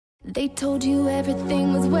They told you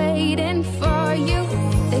everything was waiting for you.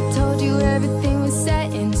 They told you everything was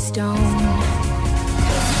set in stone.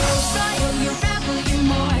 'Cause you're royal, you're rebel, you're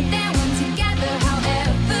more than one together.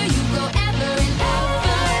 However you go, ever and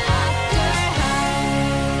ever after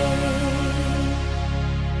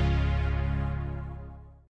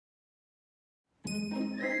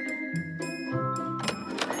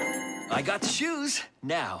I got the shoes.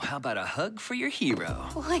 Now, how about a hug for your hero?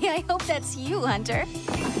 Boy, I hope that's you, Hunter.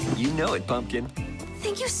 You know it, Pumpkin.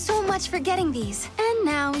 Thank you so much for getting these. And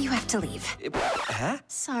now you have to leave. Huh?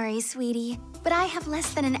 Sorry, sweetie, but I have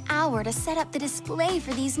less than an hour to set up the display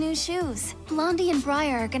for these new shoes. Blondie and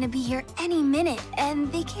Briar are gonna be here any minute,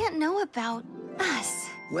 and they can't know about us.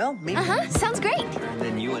 Well, maybe. Sounds great.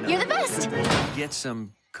 Then you and You're I the best. get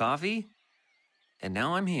some coffee, and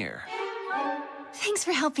now I'm here. Thanks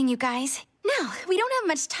for helping, you guys. Now, we don't have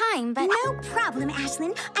much time, but... No problem,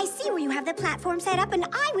 Ashlyn. I see where you have the platform set up, and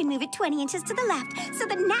I would move it 20 inches to the left, so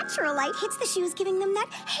the natural light hits the shoes, giving them that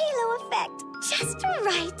halo effect. Just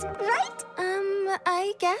right, right?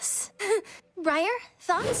 I guess. Briar,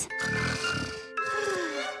 thoughts?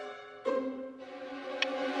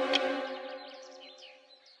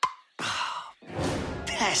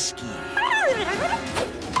 Pesky.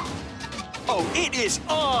 Oh, it is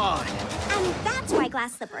on! And that's why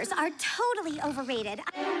glass slippers are totally overrated.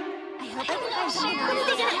 I hope I can find something. What are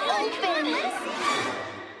they gonna open?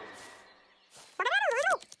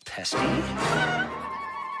 Pesky?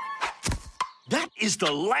 That is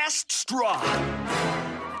the last straw!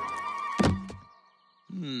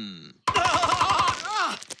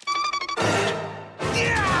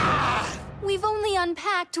 We've only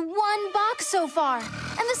unpacked one box so far,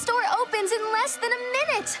 and the store opens in less than a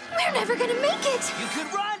minute. We're never gonna make it. You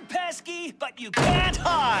could run, Pesky, but you can't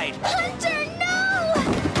hide! Hunter, no!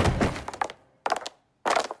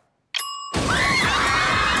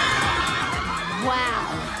 Wow.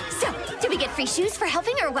 So, do we get free shoes for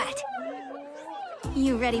helping or what?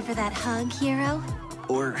 You ready for that hug, hero?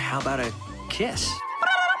 Or how about a kiss?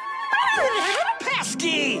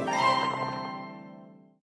 Pesky!